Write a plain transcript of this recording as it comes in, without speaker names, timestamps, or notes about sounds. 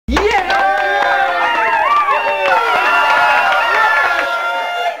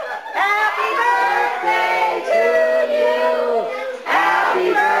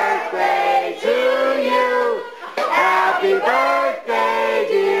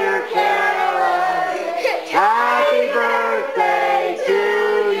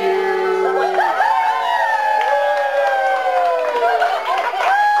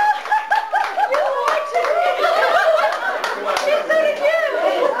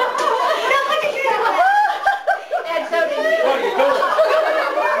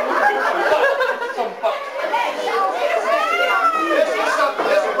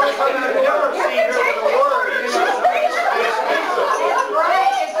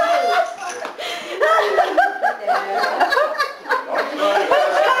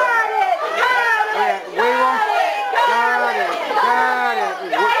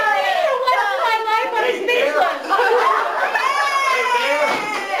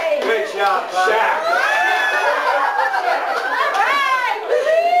job, Shaq.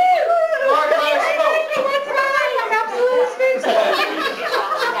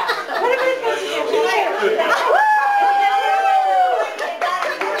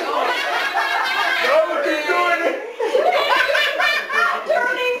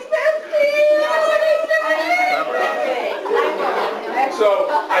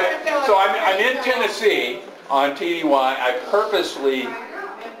 So I'm in Tennessee on TDY. I purposely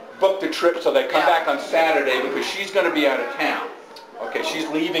booked the trip so they come back on Saturday because she's going to be out of town. Okay, she's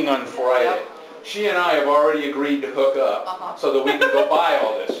leaving on Friday. She and I have already agreed to hook up so that we can go buy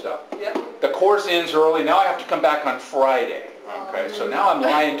all this stuff. The course ends early. Now I have to come back on Friday. Okay, so now I'm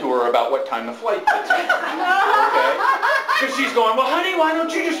lying to her about what time the flight gets in. Okay? Because she's going, well, honey, why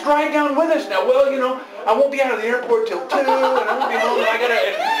don't you just drive down with us now? Well, you know, I won't be out of the airport till 2, and I won't be home, and I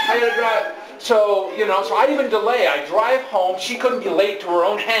gotta drive. So, you know, so I even delay. I drive home. She couldn't be late to her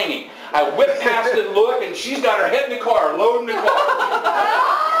own hanging. I whip past and look, and she's got her head in the car, loading the car.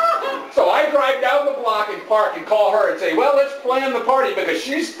 So I drive down the block and park and call her and say, well, let's plan the party because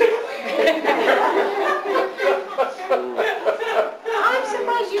she's still I'm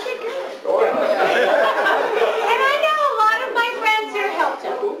surprised you did good. Oh, yeah. And I know a lot of my friends here helped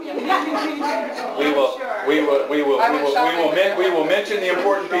him. We will mention the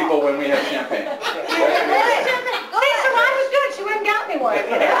important people when we have champagne. Lisa, mine was good. She wouldn't got me one. Right.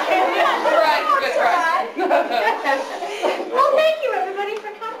 Well, thank you, everybody,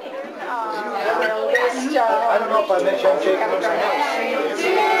 for coming. I don't know if I mentioned I'm shaking on my house.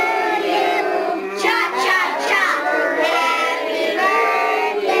 Cha-cha-cha. Happy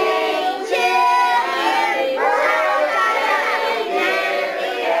birthday to you.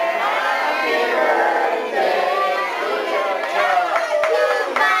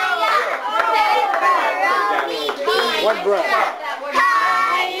 One breath.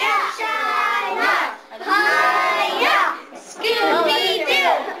 Hiya, Shina. Hiya,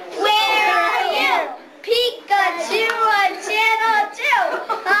 Scooby-Doo. Where are you? Pikachu, a channel 2.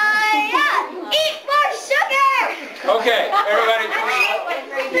 Hiya, eat more sugar. Okay, everybody.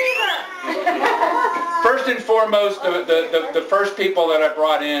 First and foremost, the first people that I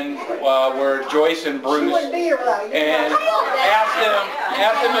brought in were Joyce and Bruce, and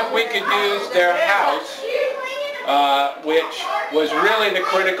asked them if we could use their house, which was really the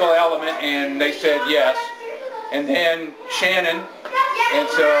critical element, and they said yes. And then Shannon, and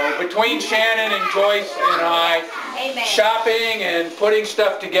so between Shannon and Joyce and I, shopping and putting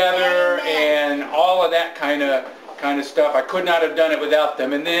stuff together and all of that kind of stuff, I could not have done it without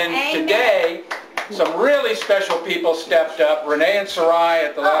them. And then today, some really special people stepped up. Renee and Sarai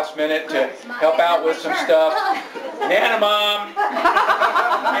at the last minute to help out with some stuff. Nana Mom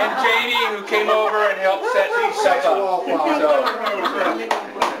and Janie who came over and helped set these stuff up.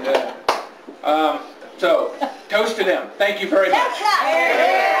 So, toast to them. Thank you very much. So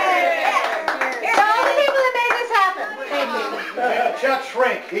all the people that made this happen. Chuck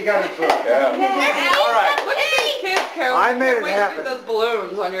Shrink, he got it through. Yeah. All right. Look at these kids, Carol. I made it Wait happen. for those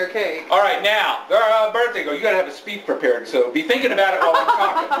balloons on your cake. All right, now, birthday girl, you got to have a speech prepared, so be thinking about it while I'm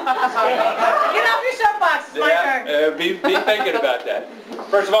talking. Get off your soapbox. It's my turn. Be thinking about that.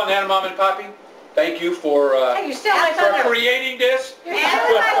 First of all, Nana, Mom, and Poppy, thank you for Hey, you still my thunder. creating this. You're still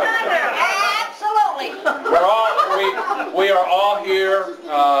my thunder. Absolutely. We are all here.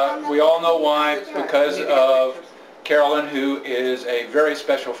 We all know why, because of Carolyn, who is a very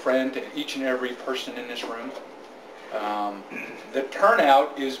special friend to each and every person in this room. The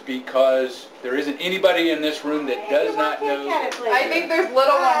turnout is because there isn't anybody in this room that does not know. I think there's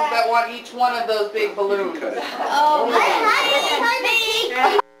little ones that want each one of those big balloons. Oh,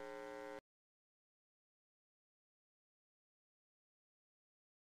 hi,